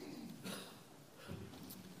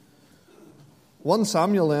1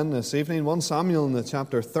 Samuel then this evening, 1 Samuel in the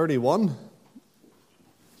chapter 31.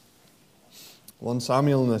 1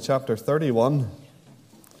 Samuel in the chapter 31.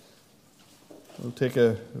 We'll take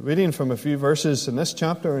a reading from a few verses in this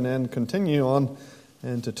chapter and then continue on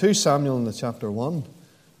into 2 Samuel in the chapter 1.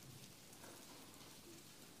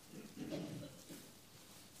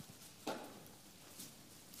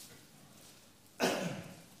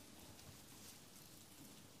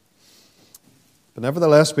 But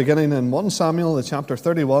nevertheless, beginning in 1 Samuel, the chapter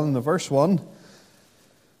 31, and the verse 1,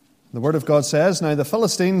 the Word of God says, Now the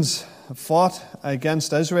Philistines fought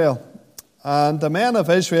against Israel, and the men of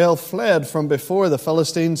Israel fled from before the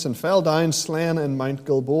Philistines and fell down slain in Mount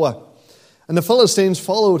Gilboa. And the Philistines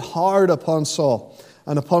followed hard upon Saul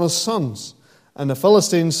and upon his sons. And the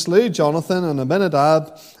Philistines slew Jonathan and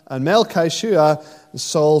Abinadab and Melchishua,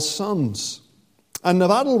 Saul's sons. And the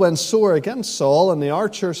battle went sore against Saul, and the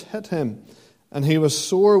archers hit him, and he was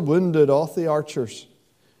sore wounded of the archers.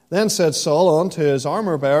 Then said Saul unto his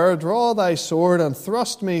armor-bearer, Draw thy sword, and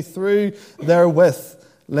thrust me through therewith,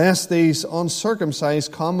 lest these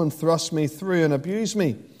uncircumcised come and thrust me through and abuse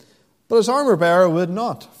me. But his armor-bearer would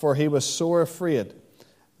not, for he was sore afraid.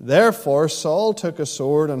 Therefore Saul took a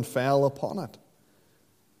sword and fell upon it.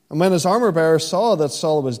 And when his armor-bearer saw that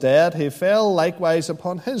Saul was dead, he fell likewise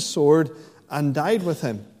upon his sword and died with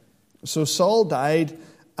him. So Saul died,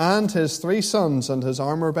 and his 3 sons and his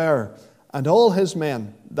armor-bearer, and all his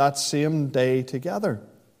men that same day together.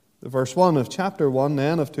 The verse 1 of chapter 1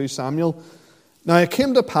 then of 2 Samuel. Now it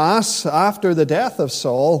came to pass after the death of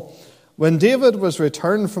Saul, when David was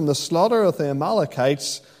returned from the slaughter of the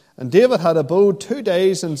Amalekites, and David had abode 2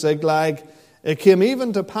 days in Ziklag, it came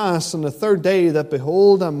even to pass on the 3rd day that,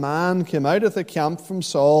 behold, a man came out of the camp from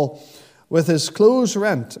Saul, with his clothes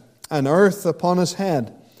rent, and earth upon his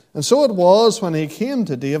head. And so it was, when he came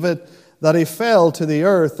to David, that he fell to the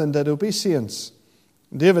earth and did obeisance.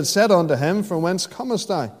 David said unto him, From whence comest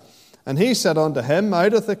thou? And he said unto him,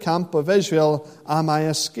 Out of the camp of Israel am I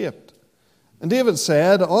escaped. And David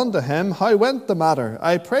said unto him, How went the matter?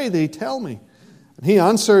 I pray thee, tell me. And he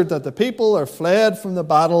answered, That the people are fled from the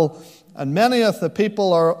battle, and many of the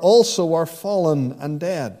people are fallen and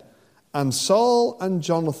dead. And Saul and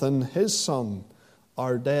Jonathan his son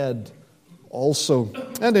are dead also.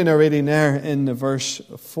 Ending our reading there in verse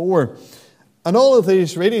 4. And all of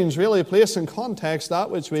these readings really place in context that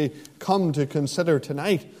which we come to consider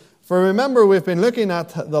tonight. For remember, we've been looking at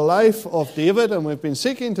the life of David, and we've been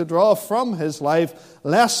seeking to draw from his life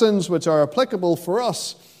lessons which are applicable for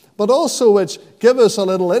us, but also which give us a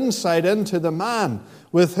little insight into the man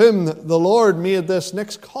with whom the Lord made this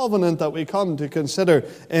next covenant that we come to consider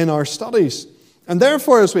in our studies. And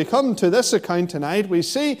therefore, as we come to this account tonight, we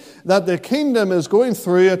see that the kingdom is going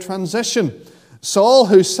through a transition. Saul,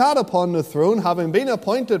 who sat upon the throne, having been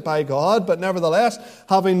appointed by God, but nevertheless,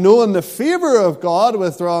 having known the favor of God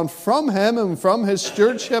withdrawn from him and from his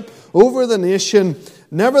stewardship over the nation,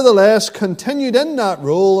 nevertheless continued in that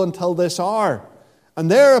role until this hour. And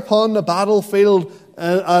there upon the battlefield,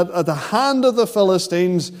 at the hand of the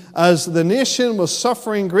Philistines, as the nation was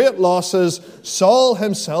suffering great losses, Saul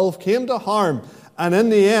himself came to harm, and in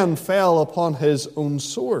the end fell upon his own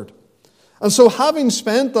sword. And so, having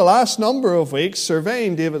spent the last number of weeks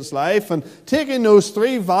surveying David's life and taking those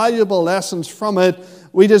 3 valuable lessons from it,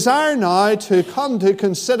 we desire now to come to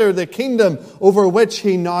consider the kingdom over which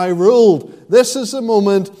he now ruled. This is the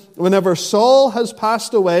moment whenever Saul has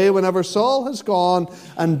passed away, whenever Saul has gone,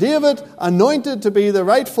 and David, anointed to be the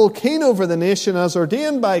rightful king over the nation as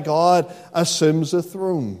ordained by God, assumes the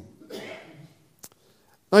throne.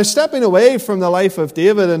 Now, stepping away from the life of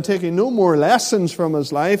David and taking no more lessons from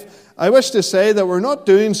his life, I wish to say that we're not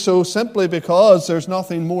doing so simply because there's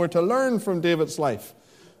nothing more to learn from David's life.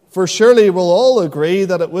 For surely we'll all agree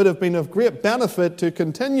that it would have been of great benefit to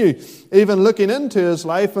continue even looking into his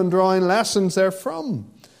life and drawing lessons therefrom.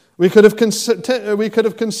 We could have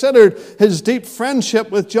considered his deep friendship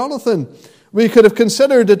with Jonathan. We could have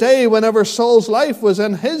considered the day whenever Saul's life was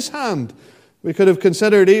in his hand. We could have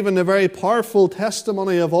considered even the very powerful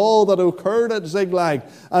testimony of all that occurred at Ziklag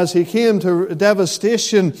as he came to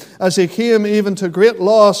devastation, as he came even to great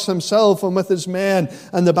loss himself and with his men.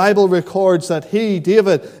 And the Bible records that he,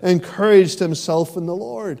 David, encouraged himself in the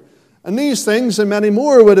Lord. And these things and many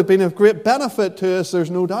more would have been of great benefit to us,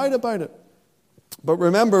 there's no doubt about it. But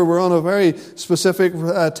remember, we're on a very specific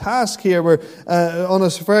task here. We're on a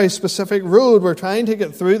very specific road. We're trying to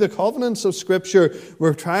get through the covenants of Scripture.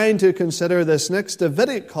 We're trying to consider this next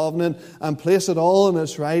Davidic covenant and place it all in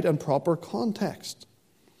its right and proper context.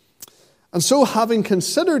 And so, having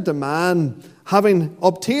considered the man, having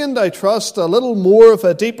obtained, I trust, a little more of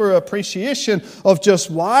a deeper appreciation of just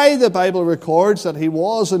why the Bible records that he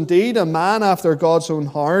was indeed a man after God's own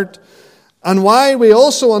heart, and why we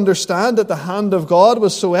also understand that the hand of God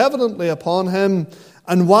was so evidently upon him,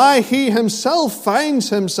 and why he himself finds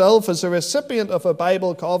himself as a recipient of a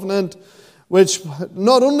Bible covenant, which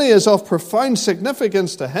not only is of profound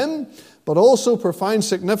significance to him, but also profound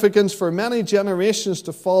significance for many generations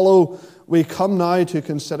to follow, we come now to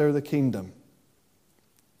consider the kingdom.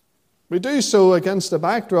 We do so against the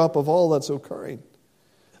backdrop of all that's occurring.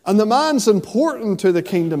 And the man's important to the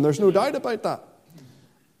kingdom, there's no doubt about that.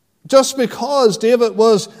 Just because David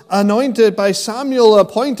was anointed by Samuel,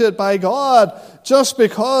 appointed by God, just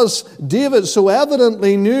because David so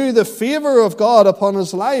evidently knew the favor of God upon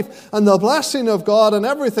his life and the blessing of God in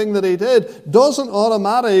everything that he did, doesn't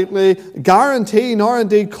automatically guarantee nor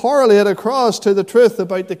indeed correlate across to the truth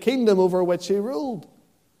about the kingdom over which he ruled.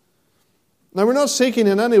 Now, we're not seeking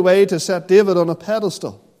in any way to set David on a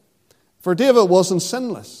pedestal, for David wasn't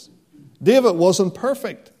sinless. David wasn't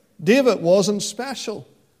perfect. David wasn't special.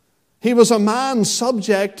 He was a man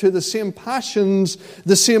subject to the same passions,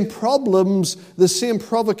 the same problems, the same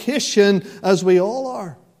provocation as we all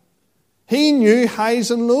are. He knew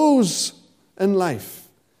highs and lows in life.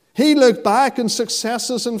 He looked back on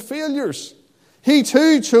successes and failures. He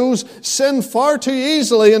too chose sin far too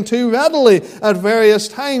easily and too readily at various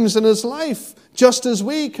times in his life, just as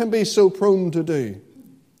we can be so prone to do.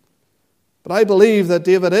 But I believe that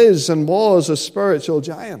David is and was a spiritual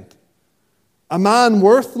giant. A man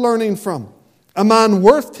worth learning from, a man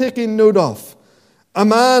worth taking note of, a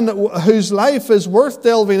man whose life is worth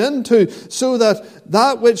delving into, so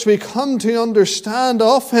that which we come to understand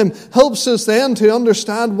of him helps us then to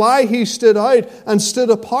understand why he stood out and stood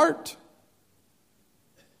apart.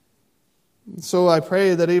 So I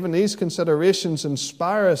pray that even these considerations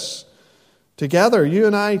inspire us together, you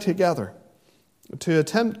and I together, to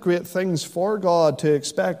attempt great things for God, to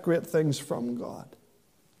expect great things from God.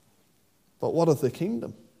 But what of the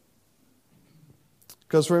kingdom?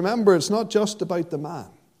 Because remember, it's not just about the man.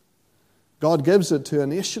 God gives it to a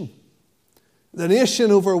nation. The nation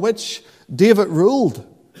over which David ruled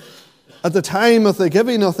at the time of the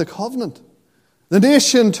giving of the covenant. The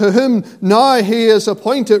nation to whom now he is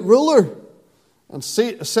appointed ruler and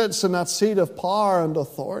sits in that seat of power and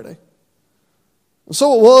authority. And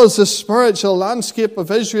so it was the spiritual landscape of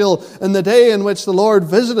Israel in the day in which the Lord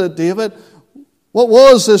visited David. What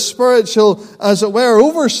was the spiritual, as it were,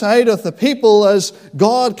 oversight of the people as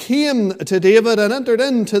God came to David and entered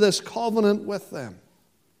into this covenant with them?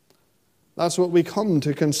 That's what we come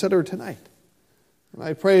to consider tonight. And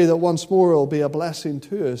I pray that once more it will be a blessing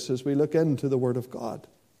to us as we look into the Word of God.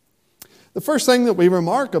 The first thing that we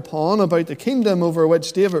remark upon about the kingdom over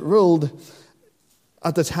which David ruled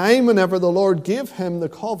at the time whenever the Lord gave him the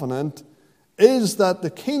covenant is that the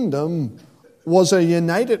kingdom was a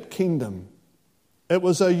united kingdom. It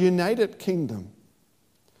was a united kingdom.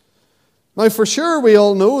 Now, for sure, we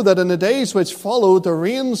all know that in the days which followed the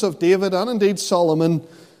reigns of David and indeed Solomon,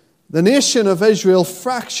 the nation of Israel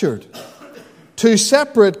fractured. Two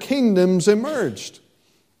separate kingdoms emerged.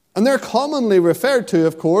 And they're commonly referred to,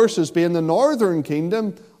 of course, as being the northern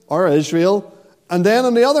kingdom, or Israel, and then,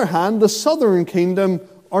 on the other hand, the southern kingdom,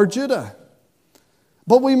 or Judah.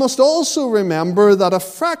 But we must also remember that a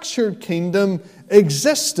fractured kingdom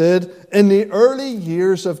existed in the early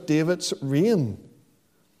years of David's reign.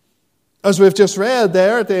 As we've just read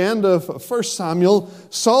there at the end of 1 Samuel,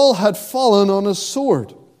 Saul had fallen on his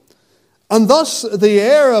sword. And thus the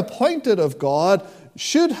heir appointed of God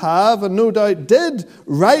should have, and no doubt did,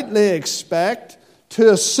 rightly expect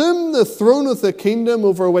to assume the throne of the kingdom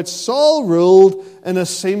over which Saul ruled in a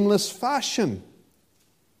seamless fashion.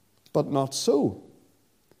 But not so.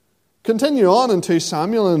 Continue on in 2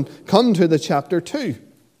 Samuel and come to the chapter 2.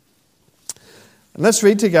 And let's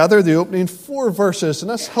read together the opening 4 verses, and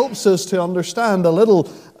this helps us to understand a little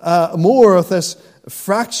more of this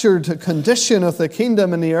fractured condition of the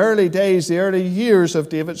kingdom in the early days, the early years of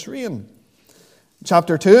David's reign.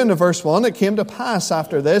 Chapter 2 and verse 1, it came to pass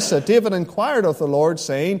after this that David inquired of the Lord,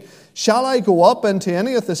 saying, Shall I go up into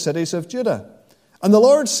any of the cities of Judah? And the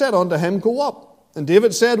Lord said unto him, Go up. And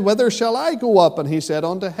David said, Whither shall I go up? And he said,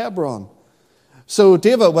 Unto Hebron. So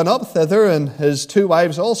David went up thither, and his 2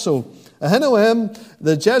 wives also, Ahinoam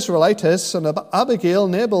the Jezreelitess, and Abigail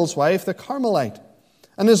Nabal's wife the Carmelite.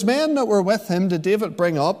 And his men that were with him did David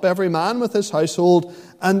bring up, every man with his household,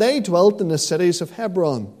 and they dwelt in the cities of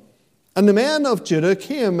Hebron. And the men of Judah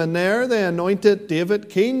came, and there they anointed David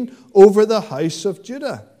king over the house of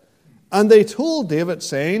Judah. And they told David,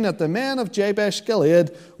 saying that the men of Jabesh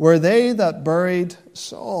Gilead were they that buried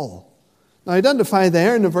Saul. Now, identify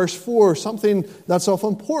there in verse 4 something that's of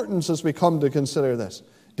importance as we come to consider this.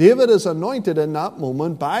 David is anointed in that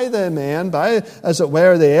moment by the men, by, as it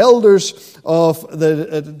were, the elders of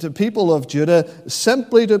the people of Judah,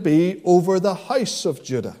 simply to be over the house of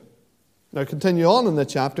Judah. Now, continue on in the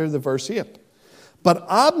chapter, the verse 8. But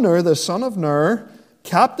Abner, the son of Ner,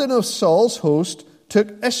 captain of Saul's host,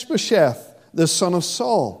 took Ishbosheth, the son of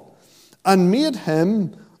Saul, and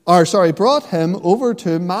brought him over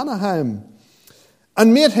to Mahanaim,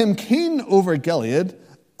 and made him king over Gilead,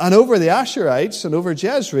 and over the Asherites, and over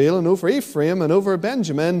Jezreel, and over Ephraim, and over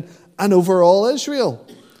Benjamin, and over all Israel.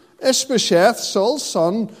 Ishbosheth, Saul's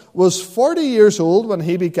son, was 40 years old when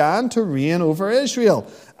he began to reign over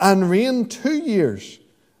Israel, and reigned 2 years.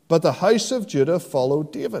 But the house of Judah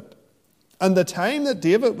followed David. And the time that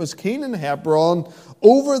David was king in Hebron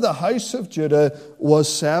over the house of Judah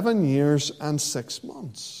was 7 years and 6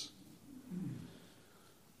 months.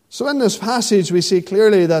 So in this passage we see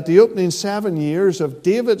clearly that the opening 7 years of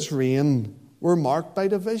David's reign were marked by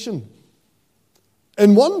division.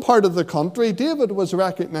 In one part of the country, David was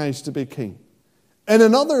recognized to be king. In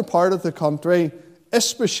another part of the country,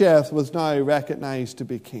 Ishbosheth was now recognized to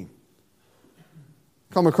be king.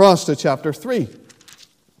 Come across to chapter 3.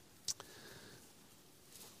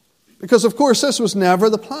 Because, of course, this was never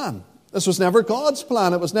the plan. This was never God's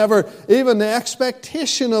plan. It was never even the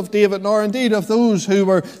expectation of David, nor indeed of those who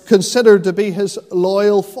were considered to be his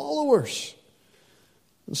loyal followers.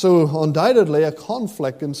 So, undoubtedly, a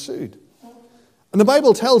conflict ensued. And the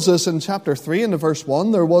Bible tells us in chapter 3 and verse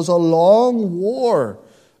 1, there was a long war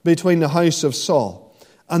between the house of Saul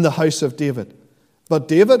and the house of David. But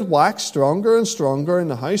David waxed stronger and stronger, and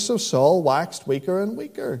the house of Saul waxed weaker and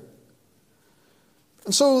weaker.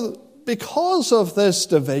 And so, because of this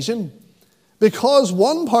division, because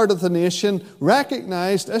one part of the nation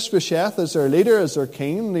recognized Ishbosheth as their leader, as their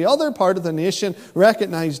king, and the other part of the nation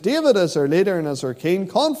recognized David as their leader and as their king,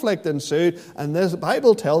 conflict ensued, and the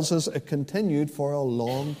Bible tells us it continued for a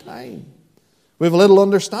long time. We have a little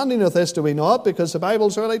understanding of this, do we not? Because the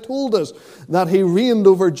Bible's already told us that he reigned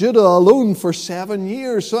over Judah alone for 7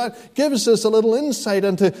 years. So that gives us a little insight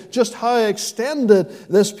into just how extended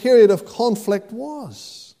this period of conflict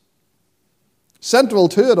was. Central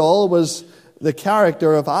to it all was the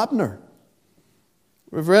character of Abner.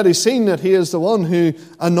 We've already seen that he is the one who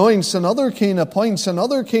anoints another king, appoints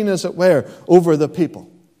another king, as it were, over the people.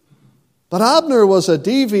 But Abner was a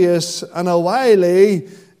devious and a wily,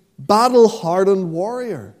 battle-hardened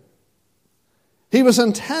warrior. He was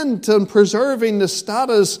intent on preserving the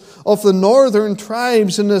status of the northern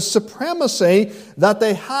tribes and the supremacy that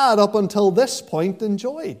they had up until this point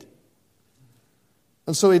enjoyed.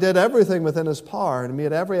 And so he did everything within his power and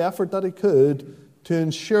made every effort that he could to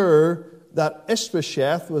ensure that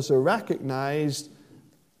Ishbosheth was a recognized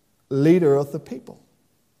leader of the people.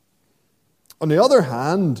 On the other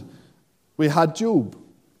hand, we had Joab.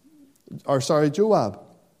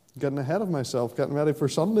 Getting ahead of myself, getting ready for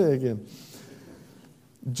Sunday again.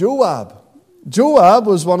 Joab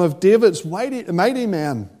was one of David's mighty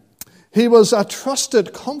men. He was a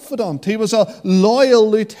trusted confidant. He was a loyal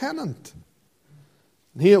lieutenant.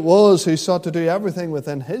 He it was who sought to do everything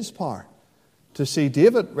within his power to see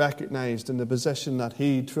David recognized in the position that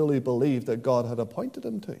he truly believed that God had appointed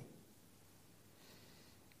him to.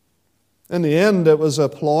 In the end, it was a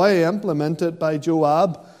ploy implemented by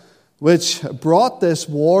Joab which brought this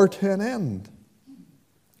war to an end.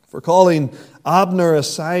 For calling Abner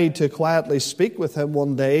aside to quietly speak with him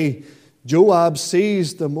one day, Joab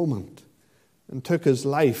seized the moment and took his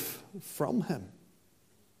life from him.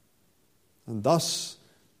 And thus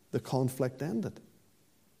the conflict ended.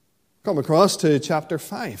 Come across to chapter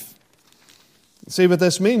 5. See what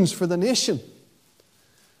this means for the nation.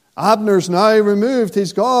 Abner's now removed,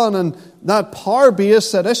 he's gone, and that power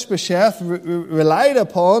base that Ishbosheth relied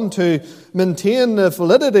upon to maintain the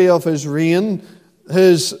validity of his reign,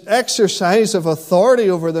 his exercise of authority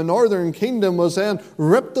over the northern kingdom, was then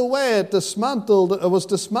ripped away, it was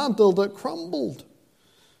dismantled, it crumbled.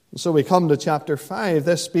 And so we come to chapter 5,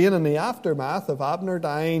 this being in the aftermath of Abner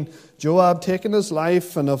dying, Joab taking his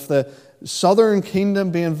life, and of the southern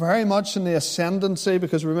kingdom being very much in the ascendancy,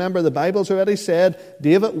 because remember, the Bible's already said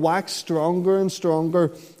David waxed stronger and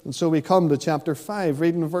stronger. And so we come to chapter 5,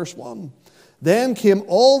 reading verse 1. Then came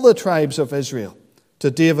all the tribes of Israel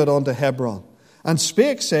to David unto Hebron, and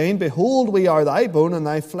spake, saying, Behold, we are thy bone and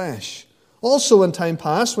thy flesh. Also in time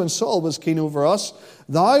past, when Saul was king over us,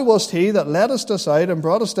 thou wast he that leddest us out and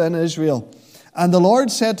broughtest in Israel. And the Lord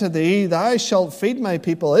said to thee, Thou shalt feed my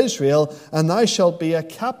people Israel, and thou shalt be a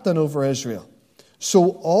captain over Israel.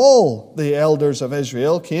 So all the elders of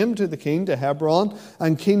Israel came to the king to Hebron,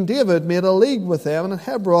 and King David made a league with them in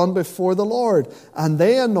Hebron before the Lord. And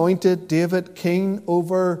they anointed David king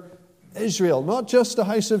over Israel. Not just the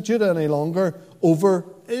house of Judah any longer, over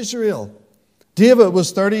Israel. David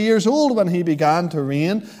was 30 years old when he began to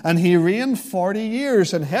reign, and he reigned 40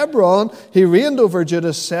 years. In Hebron, he reigned over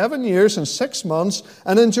Judah 7 years and 6 months,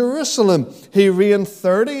 and in Jerusalem, he reigned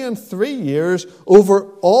 33 years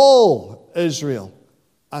over all Israel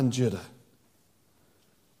and Judah.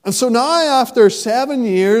 And so now, after 7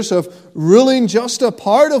 years of ruling just a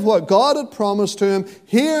part of what God had promised to him,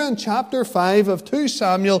 here in chapter 5 of 2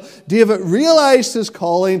 Samuel, David realized his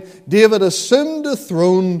calling. David assumed the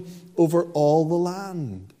throne over all the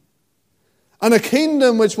land. And a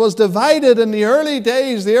kingdom which was divided in the early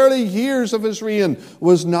days, the early years of his reign,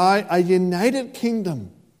 was now a united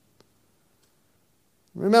kingdom.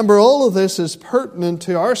 Remember, all of this is pertinent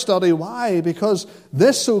to our study. Why? Because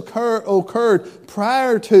this occurred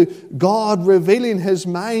prior to God revealing his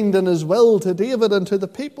mind and his will to David and to the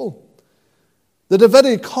people. The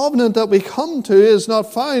Davidic covenant that we come to is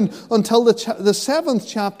not found until the 7th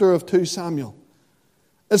chapter of 2 Samuel.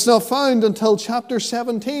 It's not found until chapter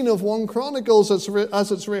 17 of 1 Chronicles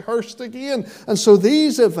as it's rehearsed again. And so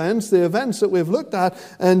these events, the events that we've looked at,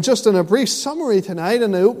 and just in a brief summary tonight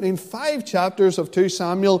in the opening 5 chapters of 2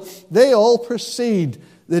 Samuel, they all precede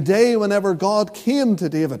the day whenever God came to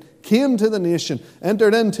David, came to the nation,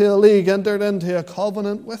 entered into a league, entered into a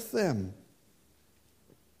covenant with them.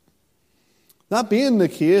 That being the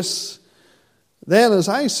case, then as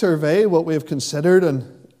I survey what we've considered,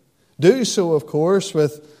 and do so, of course,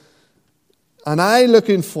 with an eye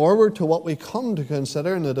looking forward to what we come to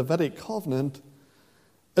consider in the Davidic covenant,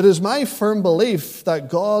 it is my firm belief that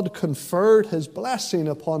God conferred his blessing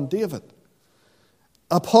upon David,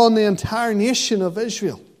 upon the entire nation of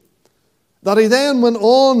Israel, that he then went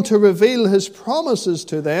on to reveal his promises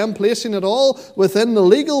to them, placing it all within the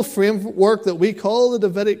legal framework that we call the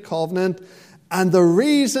Davidic covenant. And the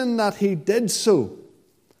reason that he did so,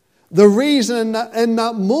 the reason in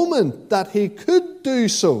that moment that he could do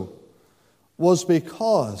so, was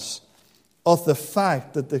because of the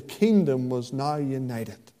fact that the kingdom was now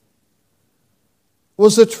united.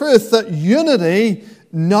 Was the truth that unity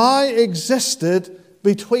now existed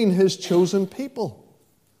between his chosen people.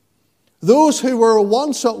 Those who were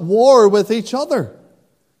once at war with each other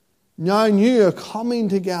now knew a coming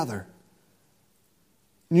together,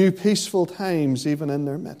 new peaceful times even in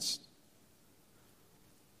their midst.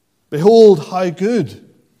 Behold how good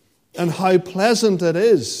and how pleasant it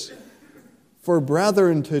is for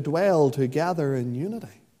brethren to dwell together in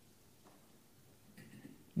unity.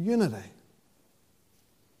 Unity.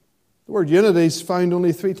 The word unity is found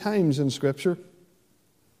only 3 times in Scripture.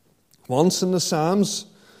 Once in the Psalms,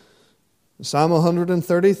 Psalm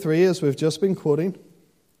 133, as we've just been quoting,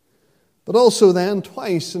 but also then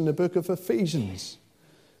twice in the book of Ephesians,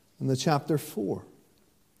 in the chapter 4.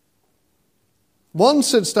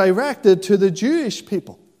 Once it's directed to the Jewish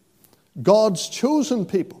people, God's chosen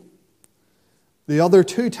people. The other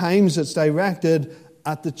 2 times it's directed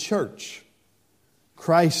at the church,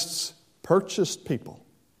 Christ's purchased people.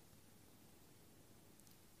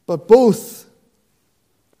 But both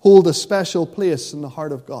hold a special place in the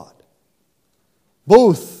heart of God.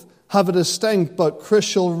 Both have a distinct but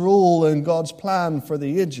crucial role in God's plan for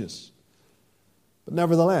the ages. But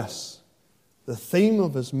nevertheless, the theme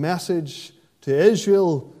of his message to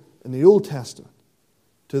Israel in the Old Testament,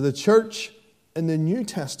 to the church in the New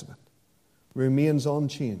Testament, remains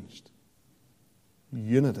unchanged.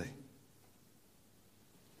 Unity.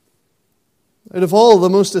 Out of all the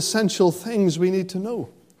most essential things we need to know,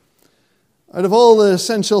 out of all the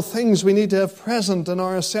essential things we need to have present in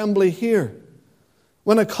our assembly here,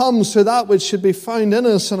 when it comes to that which should be found in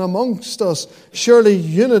us and amongst us, surely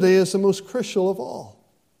unity is the most crucial of all.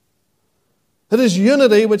 It is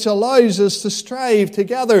unity which allows us to strive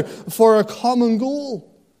together for a common goal.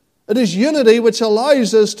 It is unity which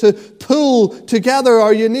allows us to pull together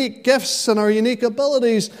our unique gifts and our unique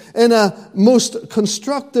abilities in a most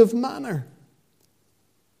constructive manner.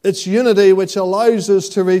 It's unity which allows us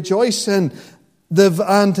to rejoice in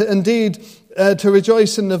to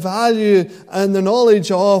rejoice in the value and the knowledge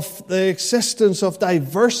of the existence of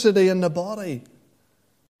diversity in the body,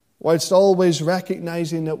 whilst always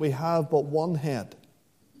recognizing that we have but one head.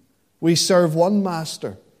 We serve one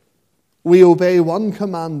master. We obey one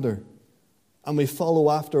commander. And we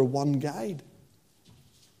follow after one guide.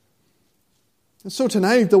 And so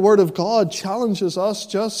tonight the Word of God challenges us,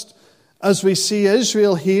 just as we see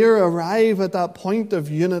Israel here arrive at that point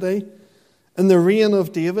of unity in the reign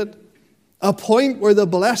of David, a point where the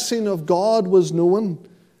blessing of God was known,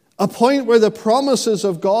 a point where the promises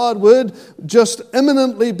of God would just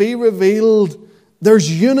imminently be revealed.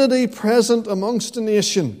 There's unity present amongst a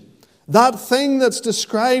nation. That thing that's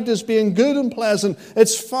described as being good and pleasant,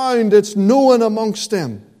 it's found, it's known amongst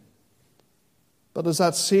them. But is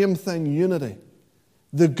that same thing unity?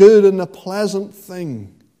 The good and the pleasant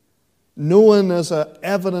thing, known as an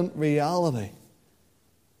evident reality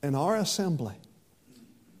in our assembly?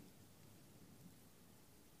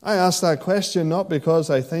 I ask that question not because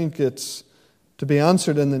I think it's to be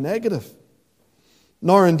answered in the negative,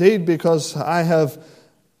 nor indeed because I have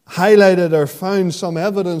highlighted or found some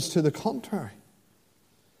evidence to the contrary.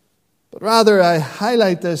 But rather, I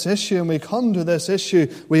highlight this issue, and we come to this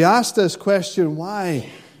issue. We ask this question, why?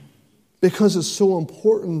 Because it's so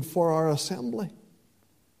important for our assembly.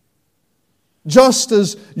 Just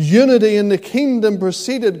as unity in the kingdom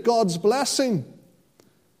preceded God's blessing,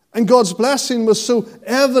 and God's blessing was so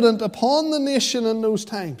evident upon the nation in those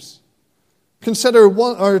times. Consider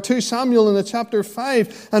 2 Samuel in the chapter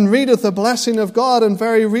 5 and readeth the blessing of God in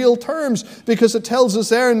very real terms, because it tells us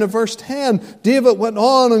there in the verse 10, David went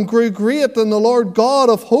on and grew great, and the Lord God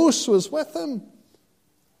of hosts was with him.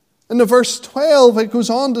 In the verse 12, it goes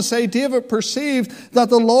on to say, David perceived that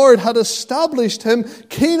the Lord had established him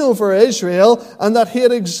king over Israel, and that he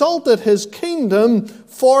had exalted his kingdom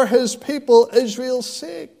for his people Israel's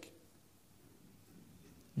sake.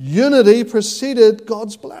 Unity preceded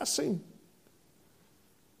God's blessing.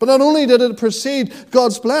 But not only did it precede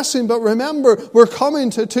God's blessing, but remember, we're coming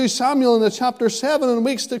to 2 Samuel in the chapter 7 in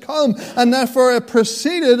weeks to come, and therefore it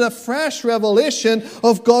preceded a fresh revelation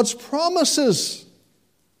of God's promises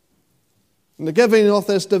and the giving of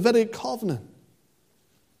this Davidic covenant.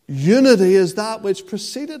 Unity is that which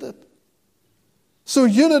preceded it. So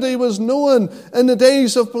unity was known in the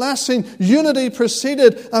days of blessing. Unity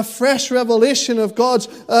preceded a fresh revelation of God's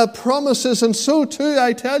promises. And so too,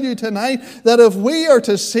 I tell you tonight, that if we are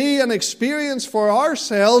to see and experience for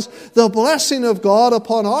ourselves the blessing of God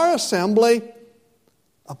upon our assembly,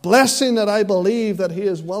 a blessing that I believe that He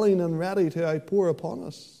is willing and ready to outpour upon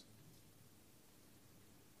us.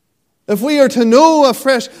 If we are to know a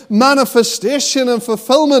fresh manifestation and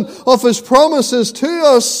fulfillment of His promises to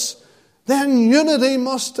us, then unity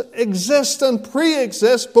must exist and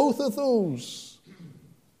pre-exist. Both of those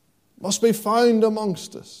must be found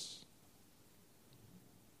amongst us.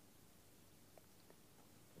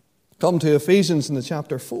 Come to Ephesians in the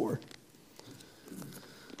chapter 4.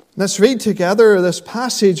 Let's read together this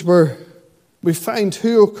passage where we find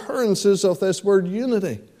two occurrences of this word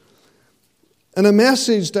unity, and a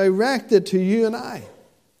message directed to you and I,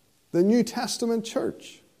 the New Testament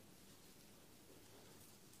church.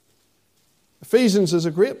 Ephesians is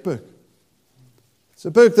a great book. It's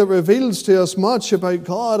a book that reveals to us much about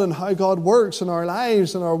God and how God works in our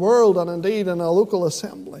lives, in our world, and indeed in our local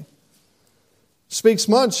assembly. It speaks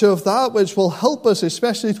much of that which will help us,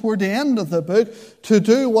 especially toward the end of the book, to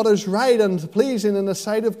do what is right and pleasing in the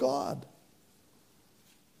sight of God.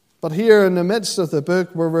 But here in the midst of the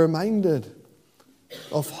book, we're reminded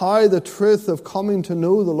of how the truth of coming to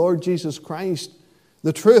know the Lord Jesus Christ,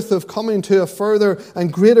 the truth of coming to a further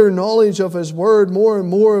and greater knowledge of His Word, more and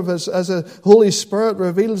more of His, as the Holy Spirit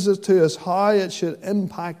reveals it to us, how it should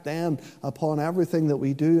impact then upon everything that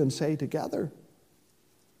we do and say together.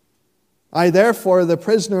 I therefore, the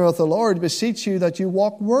prisoner of the Lord, beseech you that you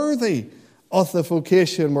walk worthy of the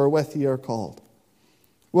vocation wherewith ye are called,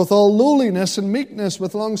 with all lowliness and meekness,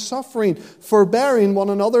 with long suffering, forbearing one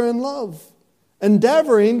another in love,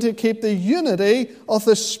 endeavoring to keep the unity of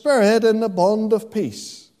the Spirit in the bond of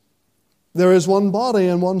peace. There is one body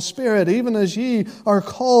and one Spirit, even as ye are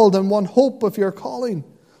called, and one hope of your calling,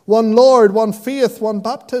 one Lord, one faith, one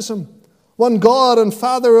baptism, one God and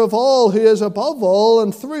Father of all, who is above all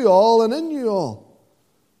and through all and in you all.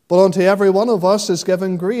 But unto every one of us is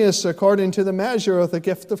given grace according to the measure of the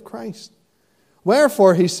gift of Christ.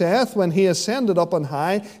 Wherefore he saith, when he ascended up on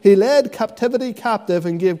high, he led captivity captive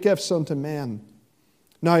and gave gifts unto men.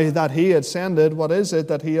 Now that he ascended, what is it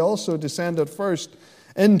that he also descended first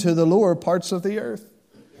into the lower parts of the earth?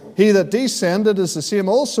 He that descended is the same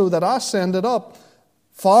also that ascended up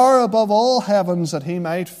far above all heavens, that he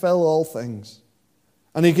might fill all things.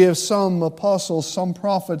 And he gave some apostles, some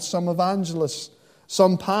prophets, some evangelists,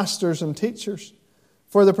 some pastors and teachers,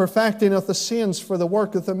 for the perfecting of the saints, for the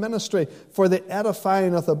work of the ministry, for the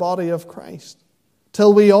edifying of the body of Christ,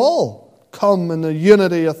 till we all come in the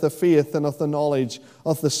unity of the faith and of the knowledge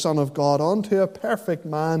of the Son of God, unto a perfect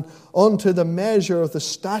man, unto the measure of the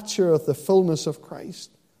stature of the fullness of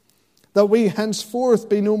Christ. that we henceforth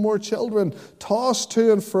be no more children, tossed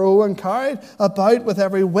to and fro and carried about with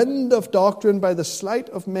every wind of doctrine by the sleight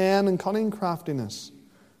of men and cunning craftiness,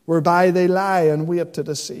 whereby they lie and wait to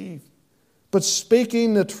deceive. But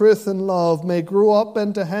speaking the truth in love may grow up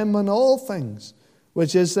into him in all things,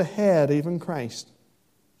 which is the head, even Christ,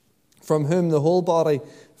 from whom the whole body,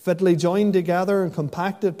 fitly joined together and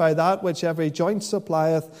compacted by that which every joint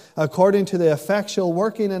supplieth, according to the effectual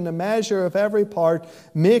working in the measure of every part,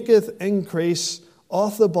 maketh increase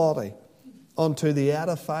of the body unto the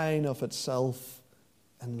edifying of itself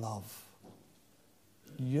in love.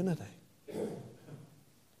 Unity.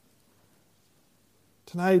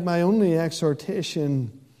 Tonight, my only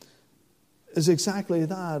exhortation is exactly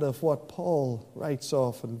that of what Paul writes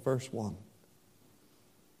off in verse 1.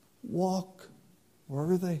 Walk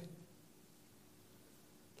worthy.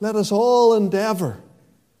 Let us all endeavor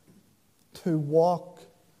to walk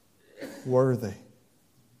worthy.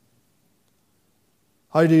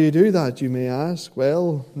 How do you do that, you may ask?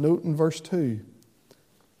 Well, note in verse 2,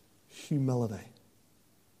 humility.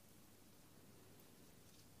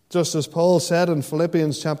 Just as Paul said in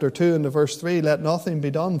Philippians chapter 2 and verse 3, let nothing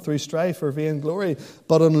be done through strife or vainglory,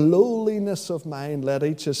 but in lowliness of mind let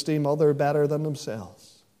each esteem other better than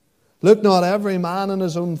themselves. Look not every man on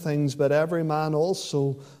his own things, but every man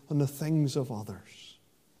also on the things of others.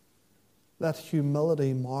 Let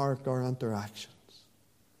humility mark our interactions.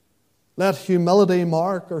 Let humility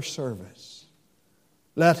mark our service.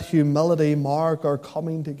 Let humility mark our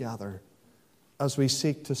coming together as we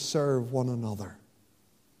seek to serve one another.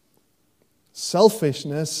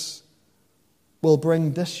 Selfishness will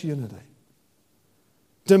bring disunity.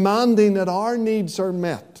 Demanding that our needs are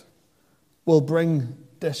met will bring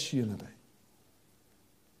disunity.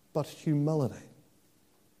 But humility,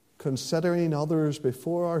 considering others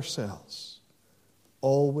before ourselves,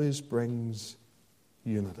 always brings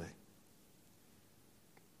unity.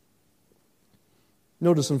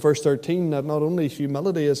 Notice in verse 13 that not only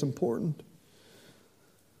humility is important,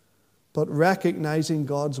 but recognizing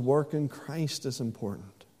God's work in Christ is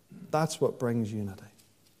important. That's what brings unity.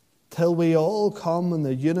 Till we all come in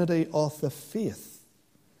the unity of the faith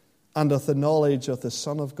and of the knowledge of the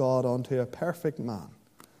Son of God unto a perfect man,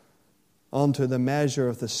 unto the measure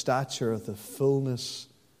of the stature of the fullness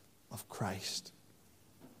of Christ.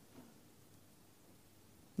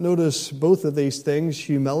 Notice both of these things,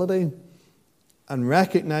 humility and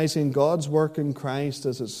recognizing God's work in Christ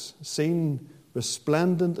as it's seen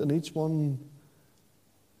resplendent in each one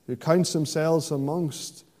who counts themselves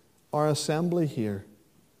amongst our assembly here.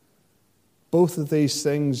 Both of these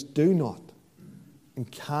things do not and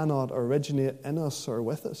cannot originate in us or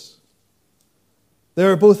with us. They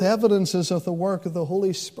are both evidences of the work of the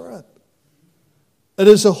Holy Spirit. It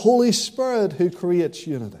is the Holy Spirit who creates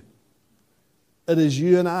unity. It is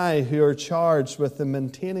you and I who are charged with the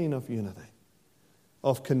maintaining of unity,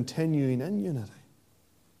 of continuing in unity.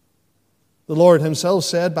 The Lord himself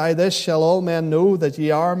said, by this shall all men know that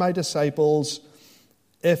ye are my disciples,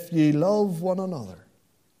 if ye love one another.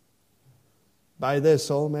 By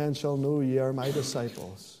this all men shall know ye are my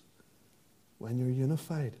disciples, when you're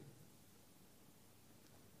unified.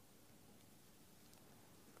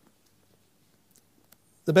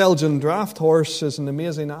 The Belgian draft horse is an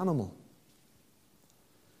amazing animal.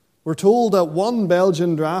 We're told that one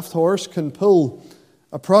Belgian draft horse can pull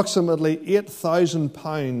approximately 8,000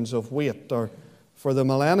 pounds of weight, or for the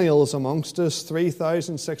millennials amongst us,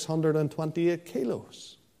 3,628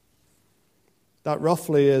 kilos. That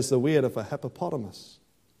roughly is the weight of a hippopotamus.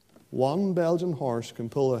 One Belgian horse can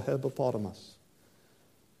pull a hippopotamus.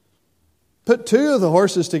 Put two of the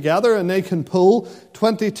horses together and they can pull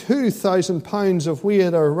 22,000 pounds of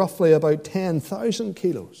weight, or roughly about 10,000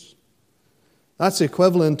 kilos. That's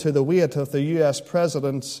equivalent to the weight of the U.S.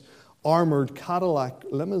 President's armored Cadillac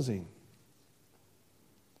limousine.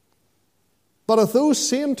 But if those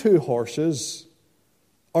same two horses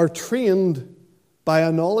are trained by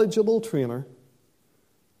a knowledgeable trainer,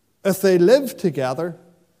 if they live together,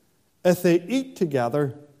 if they eat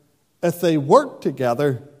together, if they work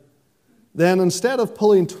together, then instead of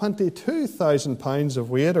pulling 22,000 pounds of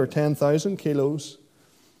weight or 10,000 kilos,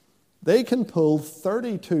 they can pull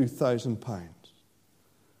 32,000 pounds.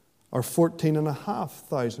 Or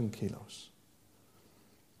 14,500 kilos.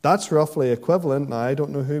 That's roughly equivalent, now I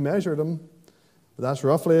don't know who measured them, but that's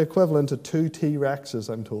roughly equivalent to 2 T-Rexes,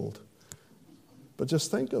 I'm told. But just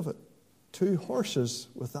think of it. 2 horses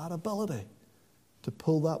with that ability to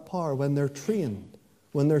pull that power when they're trained,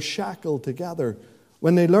 when they're shackled together,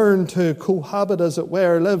 when they learn to cohabit, as it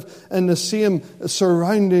were, live in the same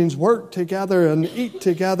surroundings, work together and eat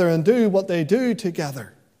together and do what they do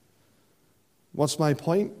together. What's my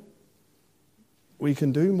point? we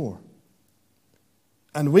can do more.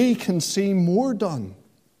 And we can see more done.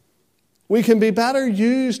 We can be better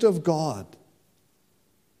used of God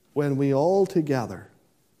when we all together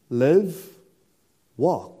live,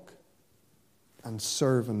 walk, and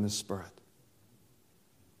serve in the Spirit.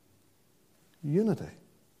 Unity.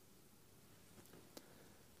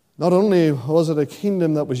 Not only was it a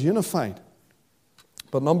kingdom that was unified,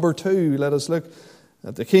 but number two, let us look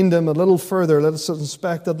at the kingdom a little further. Let us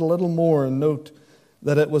inspect it a little more and note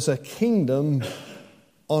that it was a kingdom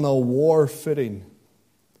on a war footing.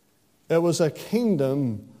 It was a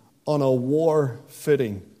kingdom on a war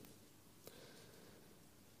footing.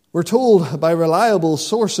 We're told by reliable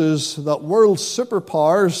sources that world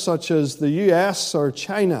superpowers such as the US or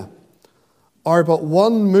China are but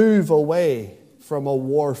one move away from a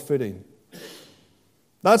war footing.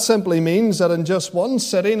 That simply means that in just one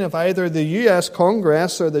sitting of either the US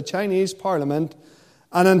Congress or the Chinese Parliament,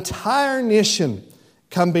 an entire nation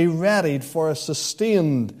can be readied for a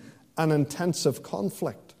sustained and intensive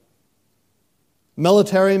conflict.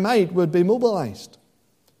 Military might would be mobilized.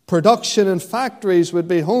 Production in factories would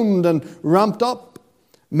be honed and ramped up.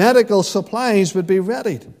 Medical supplies would be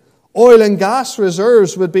readied. Oil and gas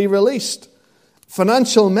reserves would be released.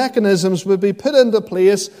 Financial mechanisms would be put into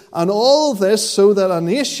place, and all this so that a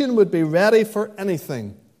nation would be ready for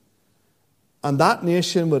anything. And that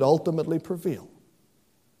nation would ultimately prevail.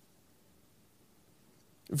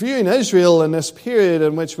 Viewing Israel in this period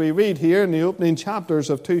in which we read here in the opening chapters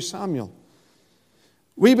of 2 Samuel,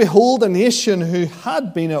 we behold a nation who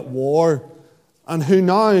had been at war and who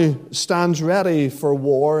now stands ready for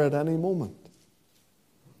war at any moment.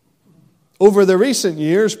 Over the recent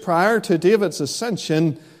years prior to David's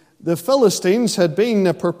ascension, the Philistines had been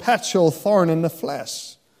a perpetual thorn in the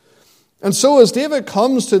flesh. And so as David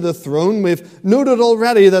comes to the throne, we've noted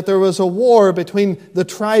already that there was a war between the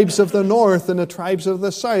tribes of the north and the tribes of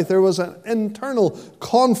the south. There was an internal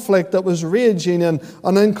conflict that was raging and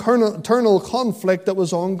an internal conflict that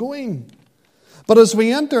was ongoing. But as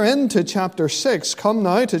we enter into chapter 6, come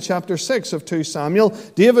now to chapter 6 of 2 Samuel,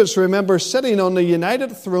 David's, remember, sitting on the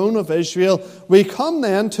united throne of Israel. We come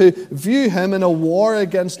then to view him in a war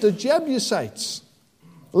against the Jebusites.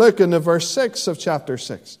 Look in the verse 6 of chapter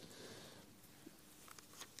 6.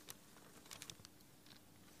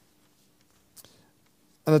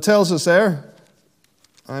 And it tells us there,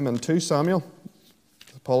 I'm in 2 Samuel,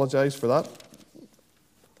 apologize for that.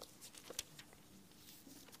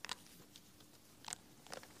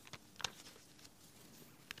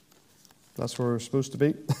 That's where we're supposed to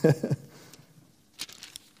be.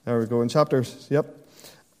 There we go, in chapters, yep.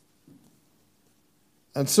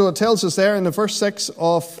 And so it tells us there in the verse 6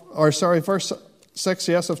 of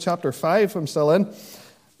chapter 5, I'm still in,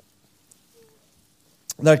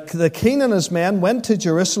 that the king and his men went to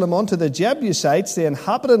Jerusalem unto the Jebusites, the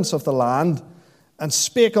inhabitants of the land, and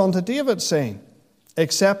spake unto David, saying,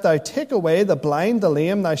 Except thou take away the blind, the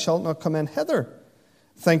lame, thou shalt not come in hither.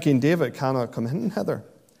 Thinking David cannot come in hither.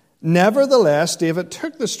 Nevertheless, David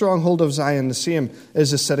took the stronghold of Zion, the same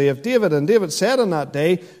is the city of David. And David said on that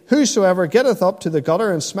day, Whosoever getteth up to the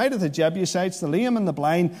gutter and smiteth the Jebusites, the lame and the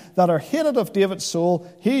blind, that are hated of David's soul,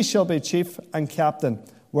 he shall be chief and captain.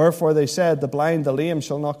 Wherefore they said, The blind, the lame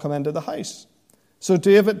shall not come into the house. So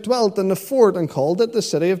David dwelt in the fort and called it the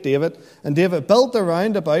city of David. And David built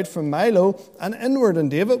around about from Milo and inward.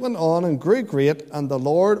 And David went on and grew great, and the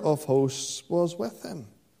Lord of hosts was with him.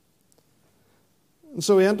 And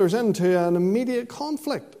so he enters into an immediate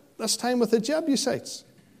conflict, this time with the Jebusites.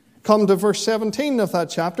 Come to verse 17 of that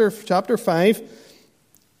chapter 5.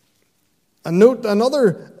 And note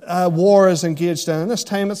another war is engaged in, and this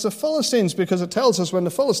time it's the Philistines, because it tells us when the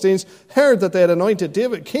Philistines heard that they had anointed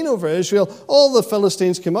David king over Israel, all the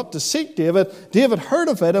Philistines came up to seek David. David heard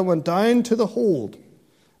of it and went down to the hold.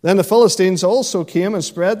 Then the Philistines also came and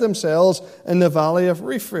spread themselves in the valley of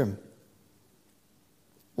Rephaim.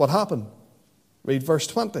 What happened? Read verse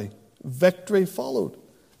 20. Victory followed.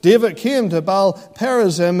 David came to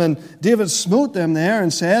Baal-perazim, and David smote them there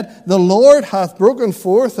and said, The Lord hath broken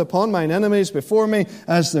forth upon mine enemies before me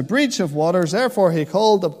as the breach of waters. Therefore he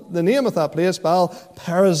called the name of that place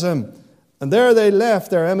Baal-perazim. And there they left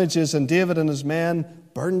their images, and David and his men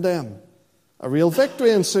burned them. A real victory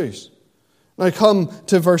ensues. Now come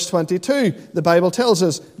to verse 22. The Bible tells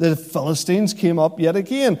us the Philistines came up yet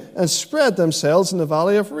again and spread themselves in the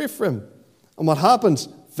valley of Rephaim. And what happens?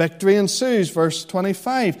 Victory ensues. Verse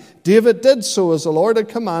 25. David did so as the Lord had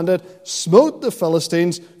commanded, smote the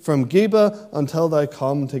Philistines from Geba until they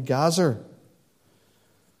come to Gazer.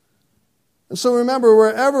 And so remember,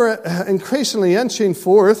 we're ever increasingly inching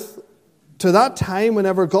forth to that time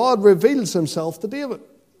whenever God reveals himself to David.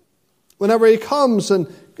 whenever he comes and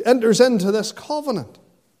enters into this covenant.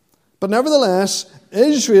 But nevertheless,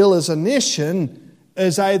 Israel as a nation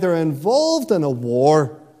is either involved in a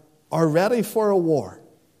war or ready for a war.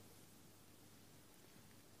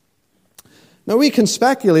 Now we can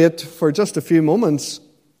speculate for just a few moments,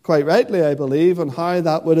 quite rightly I believe, on how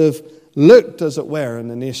that would have looked, as it were, in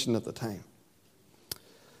the nation at the time.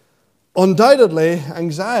 Undoubtedly,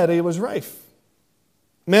 anxiety was rife.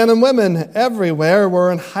 Men and women everywhere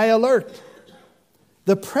were on high alert.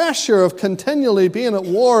 The pressure of continually being at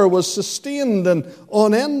war was sustained and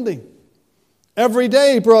unending. Every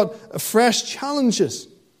day brought fresh challenges.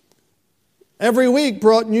 Every week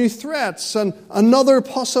brought new threats and another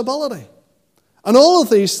possibility. And all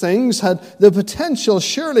of these things had the potential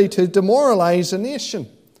surely to demoralize a nation.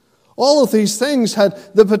 All of these things had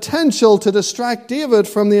the potential to distract David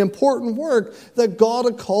from the important work that God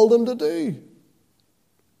had called him to do.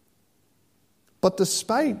 But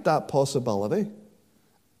despite that possibility,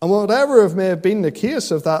 and whatever may have been the case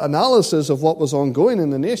of that analysis of what was ongoing in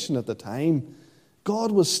the nation at the time,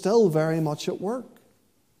 God was still very much at work.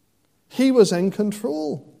 He was in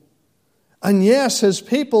control. And yes, his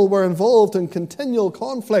people were involved in continual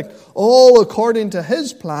conflict, all according to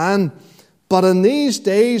his plan. But in these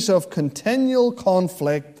days of continual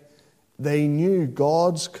conflict, they knew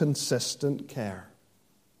God's consistent care.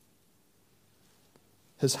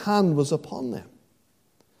 His hand was upon them.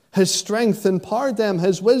 His strength empowered them.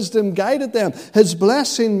 His wisdom guided them. His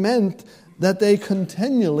blessing meant that they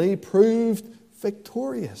continually proved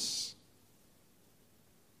victorious.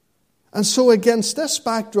 And so against this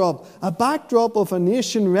backdrop, a backdrop of a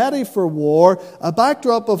nation ready for war, a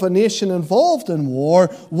backdrop of a nation involved in war,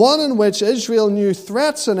 one in which Israel knew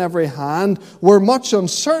threats on every hand, where much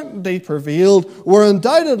uncertainty prevailed, where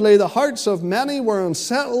undoubtedly the hearts of many were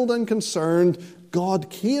unsettled and concerned, God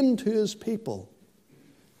came to his people.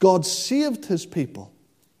 God saved his people.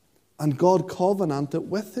 And God covenanted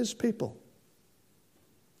with his people.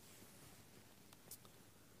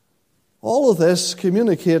 All of this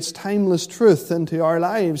communicates timeless truth into our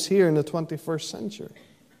lives here in the 21st century.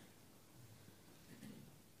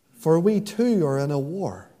 For we too are in a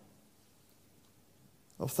war.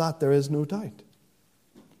 Of that there is no doubt.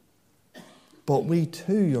 But we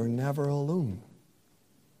too are never alone.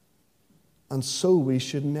 And so we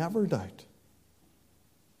should never doubt.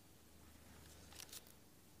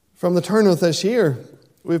 From the turn of this year,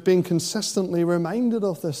 we've been consistently reminded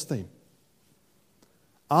of this theme.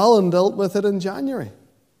 Alan dealt with it in January.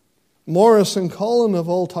 Morris and Colin have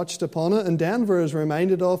all touched upon it, and Denver has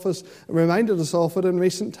reminded us of it in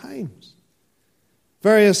recent times.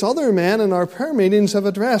 Various other men in our prayer meetings have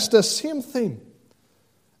addressed this same theme.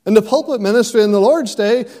 In the pulpit ministry in the Lord's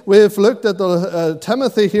Day, we've looked at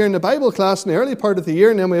Timothy here in the Bible class in the early part of the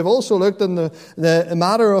year, and then we've also looked in the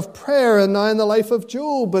matter of prayer and now in the life of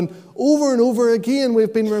Job. And over again,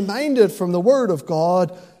 we've been reminded from the Word of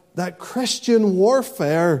God that Christian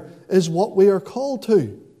warfare is what we are called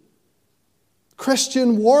to.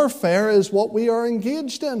 Christian warfare is what we are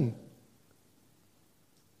engaged in.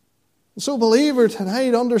 So, believer,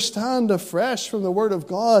 tonight understand afresh from the Word of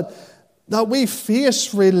God that we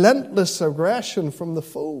face relentless aggression from the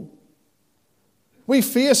foe. We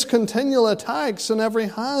face continual attacks on every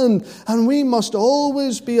hand, and we must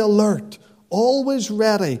always be alert, always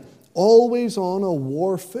ready, always on a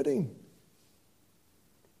war footing.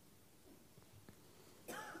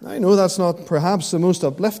 I know that's not perhaps the most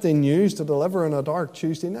uplifting news to deliver on a dark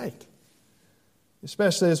Tuesday night,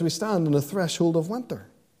 especially as we stand on the threshold of winter.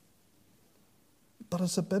 But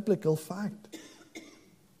it's a biblical fact,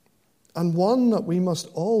 and one that we must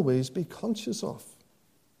always be conscious of.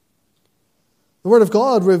 The Word of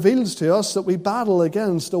God reveals to us that we battle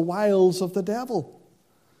against the wiles of the devil.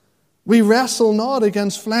 We wrestle not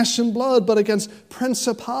against flesh and blood, but against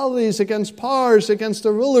principalities, against powers, against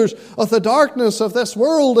the rulers of the darkness of this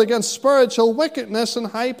world, against spiritual wickedness in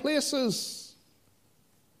high places.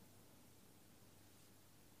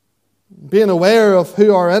 Being aware of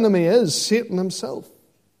who our enemy is, Satan himself.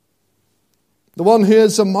 The one who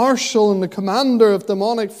is the marshal and the commander of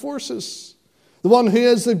demonic forces. The one who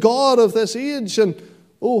is the God of this age. And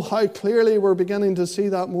oh, how clearly we're beginning to see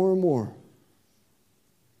that more and more.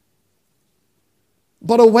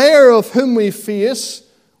 But aware of whom we face,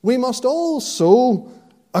 we must also,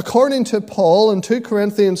 according to Paul in 2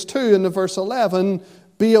 Corinthians 2 in the verse 11,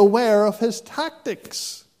 be aware of his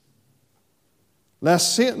tactics,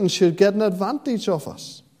 lest Satan should get an advantage of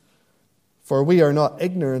us. For we are not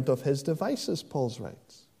ignorant of his devices, Paul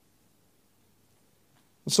writes.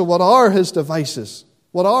 So what are his devices?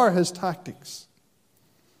 What are his tactics?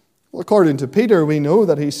 Well, according to Peter, we know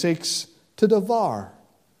that he seeks to devour.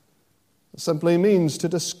 simply means to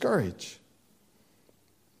discourage,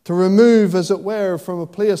 to remove, as it were, from a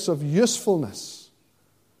place of usefulness,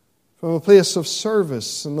 from a place of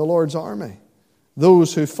service in the Lord's army,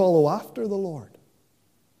 those who follow after the Lord.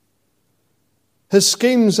 His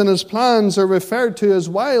schemes and his plans are referred to as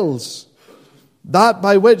wiles, that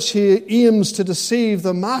by which he aims to deceive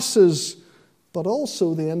the masses, but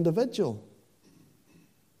also the individual.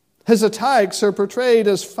 His attacks are portrayed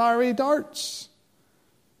as fiery darts.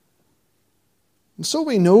 And so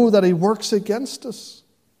we know that he works against us.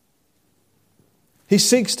 He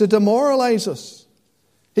seeks to demoralize us.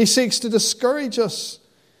 He seeks to discourage us.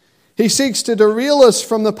 He seeks to derail us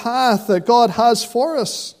from the path that God has for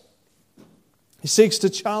us. He seeks to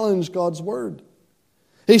challenge God's word.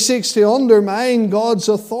 He seeks to undermine God's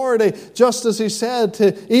authority, just as he said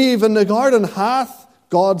to Eve in the garden, "Hath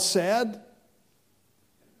God said?"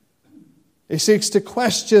 He seeks to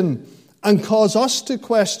question and cause us to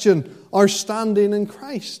question our standing in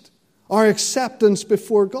Christ, our acceptance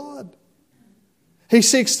before God. He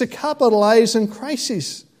seeks to capitalize on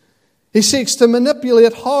crises. He seeks to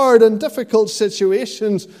manipulate hard and difficult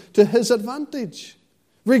situations to his advantage,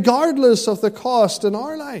 regardless of the cost in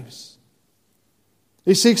our lives.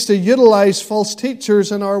 He seeks to utilize false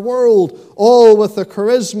teachers in our world, all with the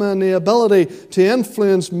charisma and the ability to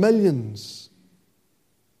influence millions.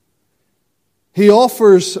 He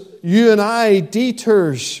offers you and I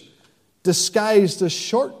detours disguised as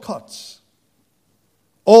shortcuts,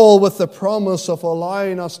 all with the promise of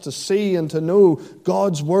allowing us to see and to know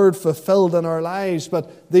God's word fulfilled in our lives.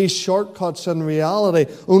 But these shortcuts in reality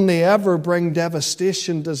only ever bring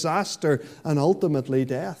devastation, disaster, and ultimately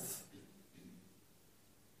death.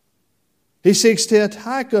 He seeks to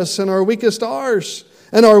attack us in our weakest hours,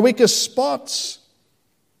 in our weakest spots.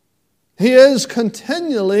 He is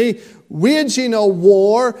continually waging a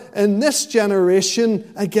war in this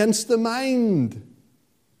generation against the mind,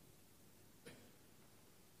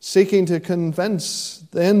 seeking to convince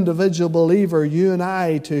the individual believer, you and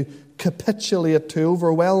I, to capitulate to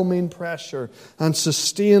overwhelming pressure and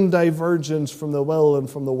sustained divergence from the will and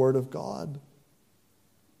from the Word of God.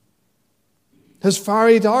 His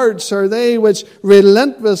fiery darts are they which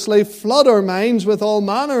relentlessly flood our minds with all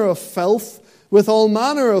manner of filth, with all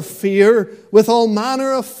manner of fear, with all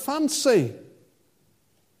manner of fancy.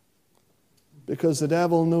 Because the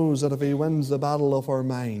devil knows that if he wins the battle of our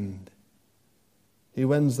mind, he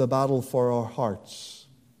wins the battle for our hearts,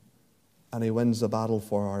 and he wins the battle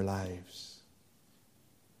for our lives.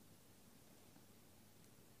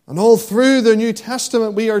 And all through the New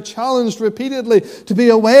Testament, we are challenged repeatedly to be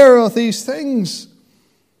aware of these things.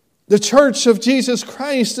 The church of Jesus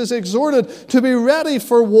Christ is exhorted to be ready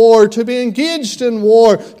for war, to be engaged in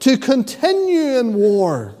war, to continue in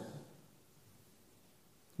war.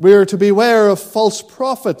 We are to beware of false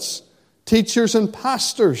prophets, teachers and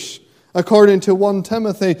pastors, according to 1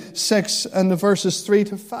 Timothy 6 and the verses 3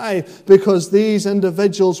 to 5, because these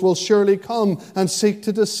individuals will surely come and seek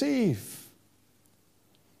to deceive.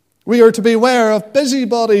 We are to beware of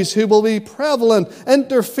busybodies who will be prevalent,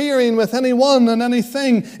 interfering with anyone and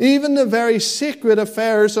anything, even the very sacred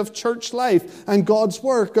affairs of church life and God's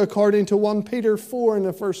work, according to 1 Peter 4 and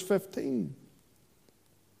the verse 15.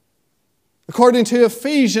 According to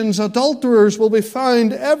Ephesians, adulterers will be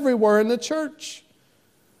found everywhere in the church.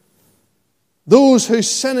 Those who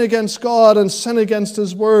sin against God and sin against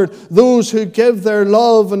His Word. Those who give their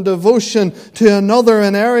love and devotion to another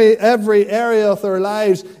in every area of their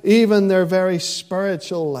lives, even their very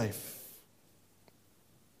spiritual life.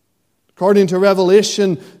 According to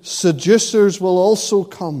Revelation, seducers will also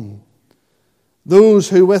come. Those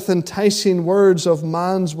who with enticing words of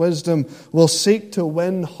man's wisdom will seek to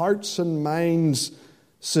win hearts and minds,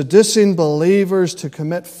 seducing believers to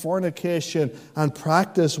commit fornication and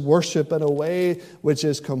practice worship in a way which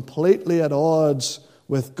is completely at odds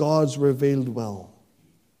with God's revealed will.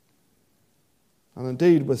 And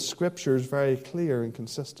indeed with Scripture's very clear and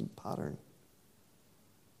consistent pattern.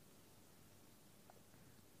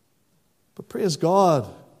 But praise God,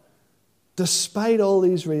 despite all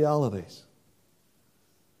these realities,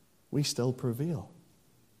 we still prevail.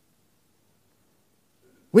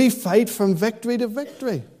 We fight from victory to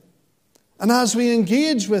victory. And as we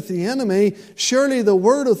engage with the enemy, surely the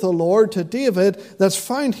word of the Lord to David that's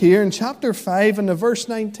found here in chapter 5 and the verse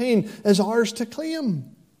 19 is ours to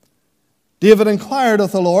claim. David inquired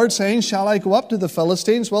of the Lord, saying, "Shall I go up to the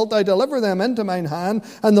Philistines? Wilt thou deliver them into mine hand?"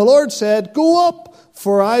 And the Lord said, "Go up,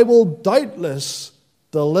 for I will doubtless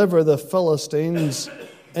deliver the Philistines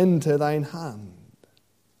into thine hand."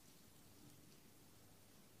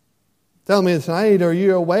 Tell me tonight, are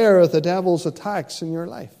you aware of the devil's attacks in your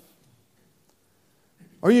life?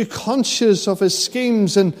 Are you conscious of his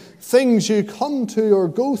schemes and things you come to or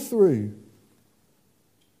go through?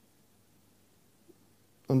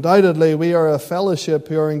 Undoubtedly, we are a fellowship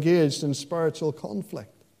who are engaged in spiritual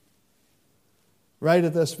conflict right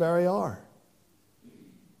at this very hour.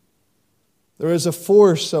 There is a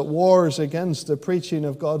force that wars against the preaching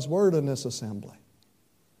of God's word in this assembly.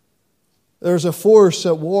 There's a force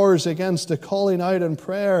that wars against the calling out in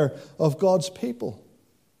prayer of God's people.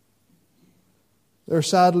 There are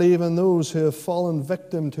sadly even those who have fallen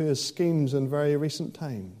victim to his schemes in very recent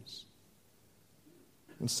times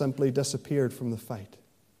and simply disappeared from the fight.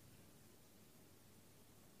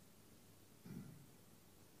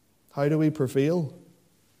 How do we prevail?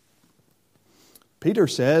 Peter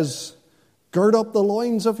says, gird up the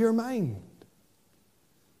loins of your mind.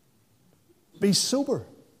 Be sober.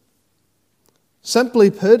 Simply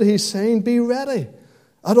put, he's saying, be ready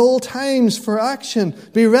at all times for action.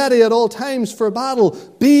 Be ready at all times for battle.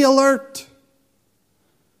 Be alert.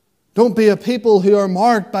 Don't be a people who are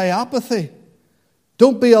marked by apathy.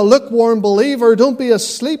 Don't be a lukewarm believer. Don't be a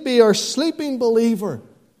sleepy or sleeping believer.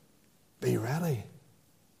 Be ready.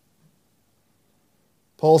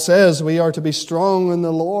 Paul says we are to be strong in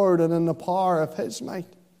the Lord and in the power of his might.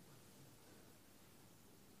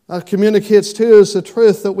 That communicates to us the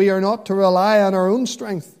truth that we are not to rely on our own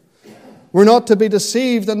strength. We're not to be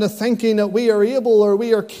deceived into thinking that we are able or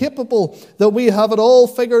we are capable, that we have it all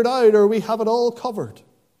figured out or we have it all covered.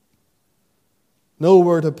 No,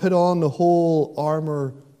 we're to put on the whole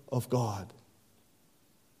armor of God.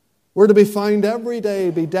 We're to be found every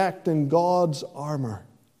day bedecked in God's armor.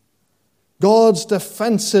 God's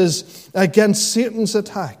defenses against Satan's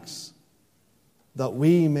attacks, that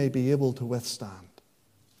we may be able to withstand.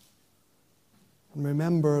 And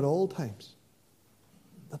remember at all times,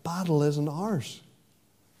 the battle isn't ours,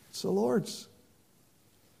 it's the Lord's.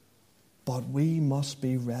 But we must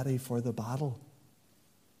be ready for the battle.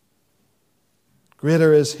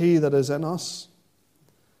 Greater is he that is in us.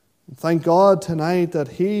 And thank God tonight that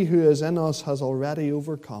he who is in us has already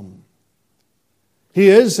overcome. He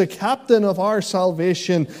is the captain of our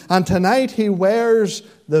salvation, and tonight he wears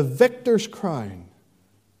the victor's crown.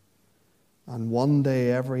 And one day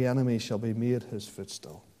every enemy shall be made his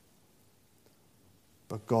footstool.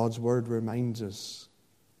 But God's word reminds us,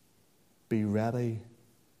 be ready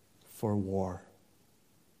for war.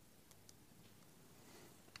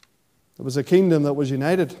 It was a kingdom that was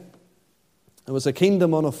united. It was a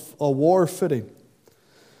kingdom on a war footing.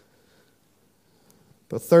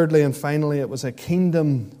 But thirdly and finally, it was a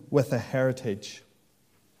kingdom with a heritage.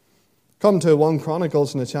 Come to 1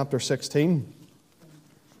 Chronicles in the chapter 16.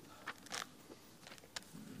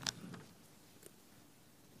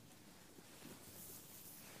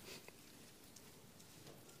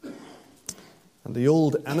 And the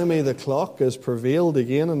old enemy, the clock, has prevailed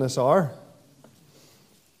again in this hour.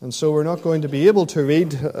 And so we're not going to be able to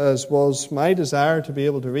read, as was my desire, to be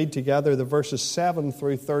able to read together the verses 7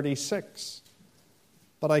 through 36.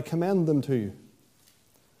 But I commend them to you.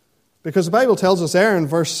 Because the Bible tells us there in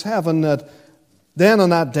verse 7 that then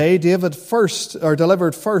on that day David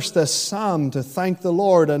delivered first this psalm to thank the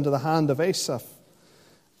Lord into the hand of Asaph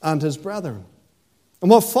and his brethren.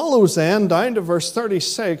 And what follows then, down to verse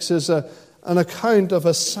 36, is an account of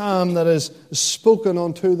a psalm that is spoken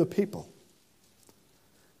unto the people.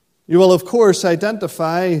 You will, of course,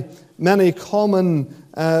 identify many common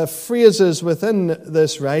phrases within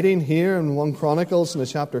this writing here in 1 Chronicles in the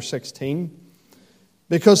chapter 16,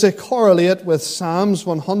 because they correlate with Psalms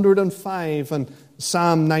 105 and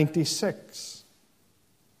Psalm 96.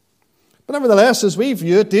 But nevertheless, as we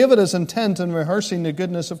view it, David is intent in rehearsing the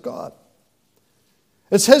goodness of God.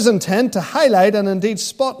 It's his intent to highlight and indeed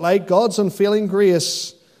spotlight God's unfailing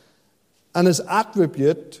grace and his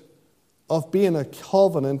attribute of being a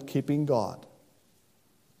covenant-keeping God.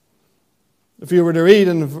 If you were to read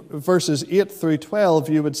in verses 8 through 12,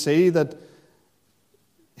 you would see that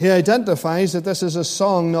he identifies that this is a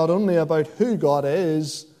song not only about who God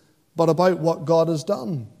is, but about what God has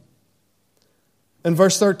done. In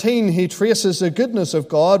verse 13, he traces the goodness of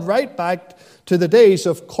God right back to the days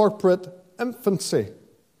of corporate infancy.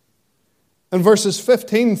 In verses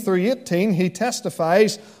 15 through 18, he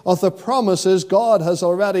testifies of the promises God has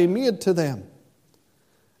already made to them.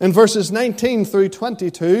 In verses 19 through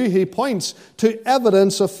 22, he points to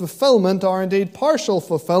evidence of fulfillment, or indeed partial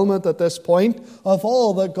fulfillment at this point, of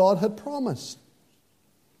all that God had promised.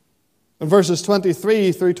 In verses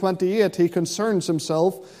 23 through 28, he concerns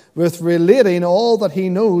himself with relating all that he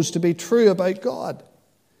knows to be true about God.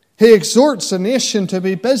 He exhorts the nation to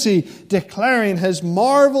be busy declaring his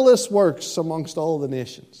marvelous works amongst all the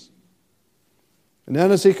nations. And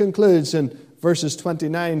then as he concludes in verses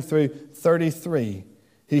 29 through 33,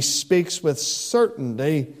 he speaks with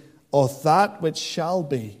certainty of that which shall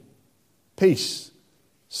be. Peace,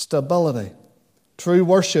 stability, true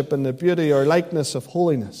worship in the beauty or likeness of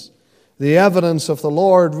holiness, the evidence of the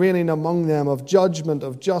Lord reigning among them, of judgment,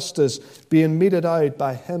 of justice, being meted out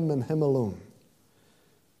by him and him alone.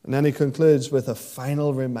 And then he concludes with a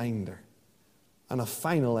final reminder and a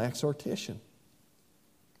final exhortation.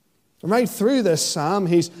 And right through this psalm,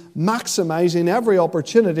 he's maximizing every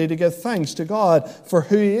opportunity to give thanks to God for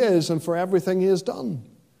who he is and for everything he has done.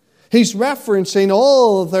 He's referencing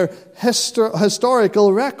all of their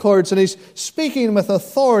historical records, and he's speaking with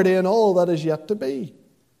authority in all that is yet to be.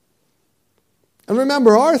 And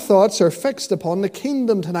remember, our thoughts are fixed upon the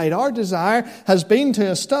kingdom tonight. Our desire has been to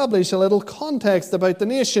establish a little context about the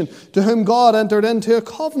nation to whom God entered into a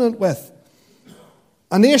covenant with.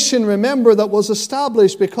 A nation, remember, that was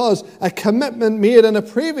established because a commitment made in a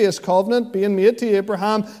previous covenant, being made to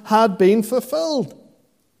Abraham, had been fulfilled.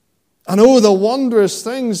 And oh, the wondrous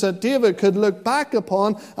things that David could look back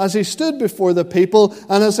upon as he stood before the people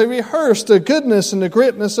and as he rehearsed the goodness and the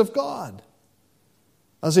greatness of God,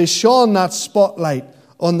 as he shone that spotlight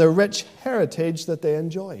on the rich heritage that they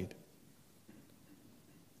enjoyed.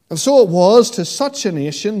 And so it was to such a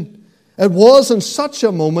nation, it was in such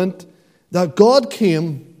a moment that God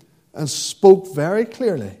came and spoke very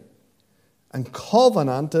clearly and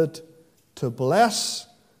covenanted to bless,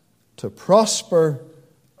 to prosper,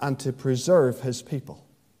 and to preserve his people.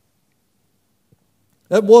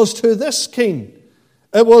 It was to this king,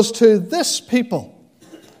 it was to this people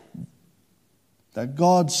that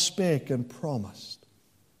God spake and promised.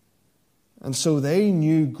 And so they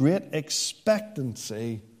knew great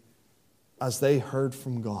expectancy as they heard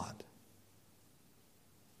from God.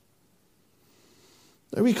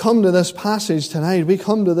 Now we come to this passage tonight, we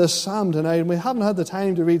come to this psalm tonight, and we haven't had the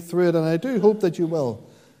time to read through it, and I do hope that you will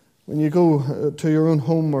when you go to your own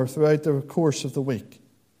home or throughout the course of the week.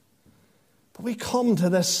 But we come to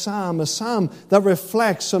this psalm, a psalm that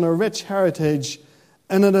reflects on a rich heritage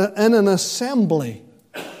and in an assembly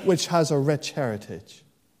which has a rich heritage.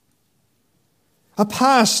 A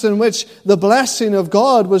past in which the blessing of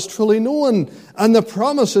God was truly known and the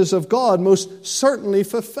promises of God most certainly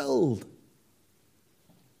fulfilled.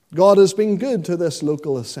 God has been good to this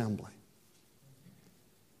local assembly.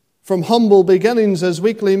 From humble beginnings as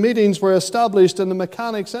weekly meetings were established in the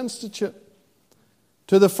Mechanics Institute,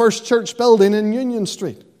 to the first church building in Union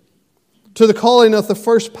Street, to the calling of the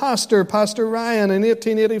first pastor, Pastor Ryan, in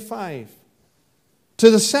 1885,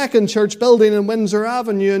 to the second church building in Windsor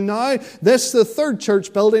Avenue, and now this, the third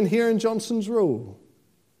church building here in Johnson's Row.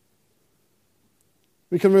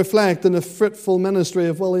 We can reflect on the fruitful ministry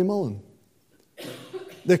of Willie Mullen,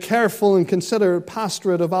 the careful and considerate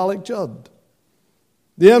pastorate of Alec Judd,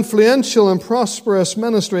 the influential and prosperous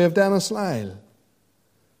ministry of Dennis Lyle.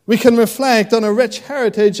 We can reflect on a rich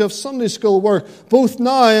heritage of Sunday school work, both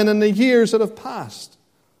now and in the years that have passed,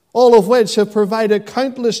 all of which have provided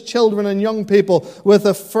countless children and young people with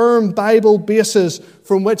a firm Bible basis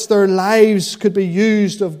from which their lives could be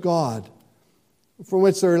used of God, from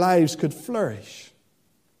which their lives could flourish.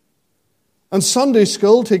 And Sunday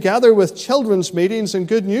school, together with children's meetings and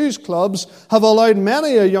good news clubs, have allowed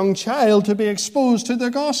many a young child to be exposed to the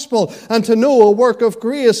gospel and to know a work of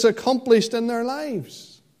grace accomplished in their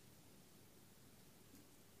lives.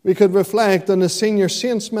 We could reflect on the senior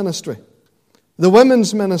saints ministry, the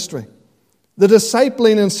women's ministry, the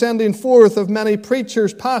discipling and sending forth of many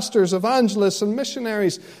preachers, pastors, evangelists, and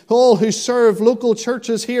missionaries, all who serve local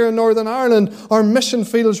churches here in Northern Ireland or mission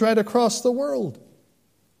fields right across the world.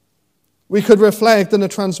 We could reflect on the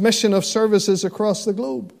transmission of services across the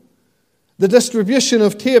globe, the distribution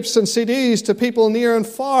of tapes and CDs to people near and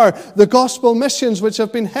far, the gospel missions which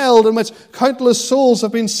have been held in which countless souls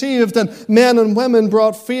have been saved and men and women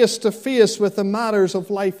brought face to face with the matters of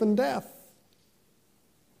life and death.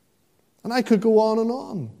 And I could go on and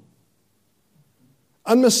on.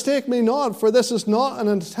 And mistake me not, for this is not an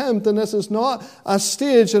attempt and this is not a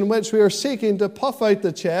stage in which we are seeking to puff out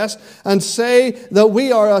the chest and say that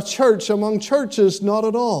we are a church among churches, not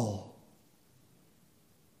at all.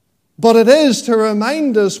 But it is to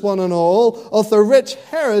remind us, one and all, of the rich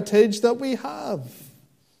heritage that we have.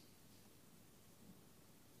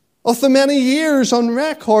 Of the many years on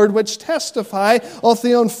record which testify of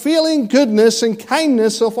the unfailing goodness and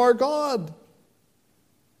kindness of our God.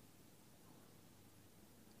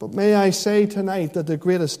 But may I say tonight that the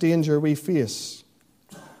greatest danger we face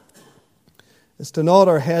is to nod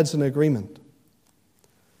our heads in agreement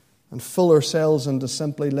and fill ourselves into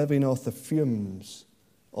simply living off the fumes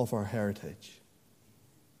of our heritage.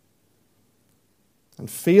 and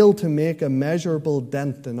fail to make a measurable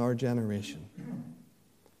dent in our generation,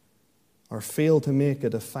 or fail to make a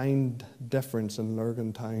defined difference in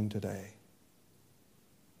Lurgan Town today.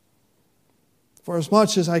 For as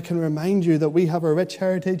much as I can remind you that we have a rich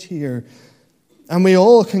heritage here, and we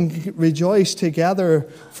all can rejoice together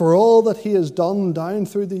for all that He has done down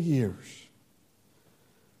through the years,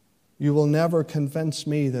 you will never convince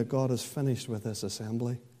me that God is finished with this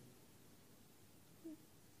assembly.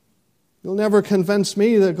 You'll never convince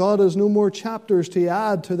me that God has no more chapters to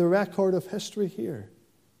add to the record of history here.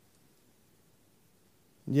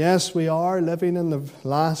 Yes, we are living in the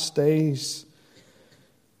last days.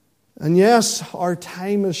 And yes, our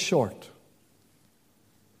time is short.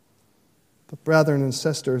 But brethren and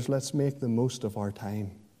sisters, let's make the most of our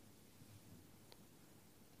time.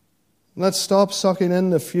 Let's stop sucking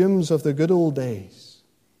in the fumes of the good old days.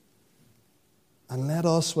 And let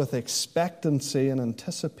us, with expectancy and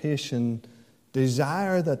anticipation,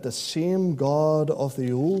 desire that the same God of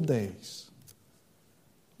the old days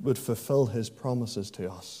would fulfill His promises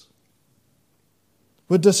to us,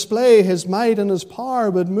 would display His might and His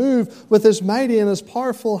power, would move with His mighty and His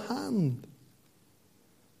powerful hand.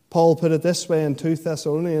 Paul put it this way in 2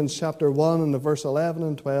 Thessalonians chapter 1 and the verse 11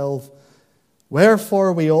 and 12.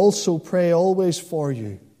 Wherefore we also pray always for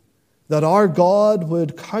you, that our God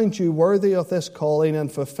would count you worthy of this calling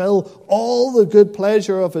and fulfill all the good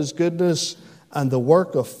pleasure of His goodness and the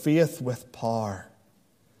work of faith with power,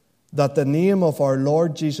 that the name of our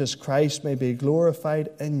Lord Jesus Christ may be glorified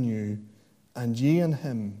in you, and ye in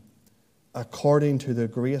Him, according to the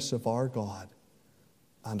grace of our God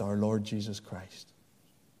and our Lord Jesus Christ.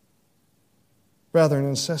 Brethren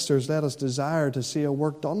and sisters, let us desire to see a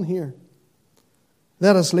work done here.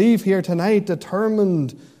 Let us leave here tonight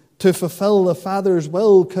determined to fulfill the Father's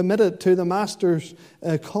will, committed to the Master's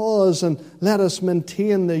cause, and let us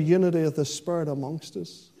maintain the unity of the Spirit amongst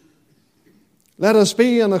us. Let us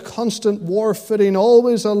be in a constant war footing,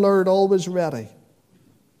 always alert, always ready.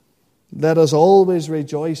 Let us always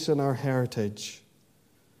rejoice in our heritage,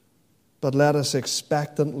 but let us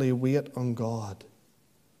expectantly wait on God,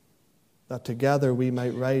 that together we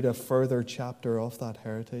might write a further chapter of that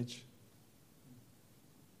heritage.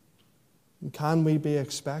 And can we be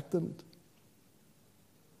expectant?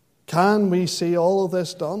 Can we see all of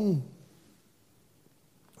this done?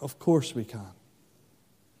 Of course we can,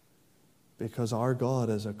 because our God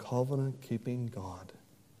is a covenant-keeping God,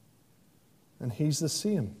 and He's the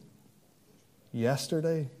same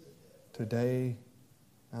yesterday, today,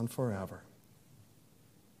 and forever.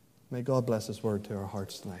 May God bless His word to our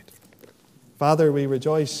hearts tonight. Father, we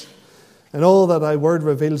rejoice in all that Thy word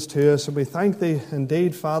reveals to us, and we thank Thee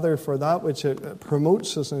indeed, Father, for that which it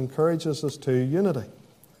promotes us and encourages us to unity.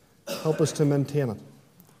 Help us to maintain it.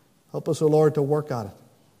 Help us, O Lord, to work at it.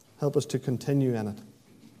 Help us to continue in it.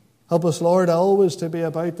 Help us, Lord, always to be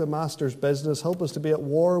about the Master's business. Help us to be at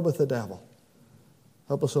war with the devil.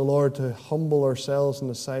 Help us, O Lord, to humble ourselves in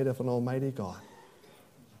the sight of an almighty God.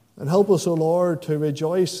 And help us, O Lord, to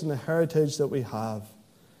rejoice in the heritage that we have.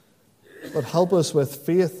 But help us with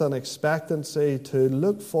faith and expectancy to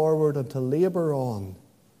look forward and to labor on,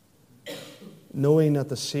 knowing that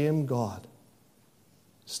the same God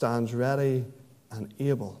stands ready and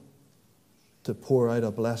able to pour out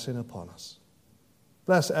a blessing upon us.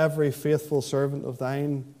 Bless every faithful servant of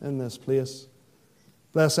Thine in this place.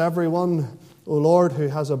 Bless everyone, O Lord, who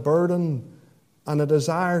has a burden and a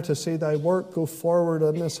desire to see Thy work go forward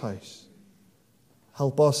in this house.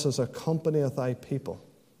 Help us as a company of Thy people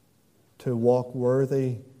to walk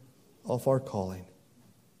worthy of our calling.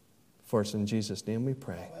 For it's in Jesus' name we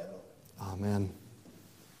pray. Amen.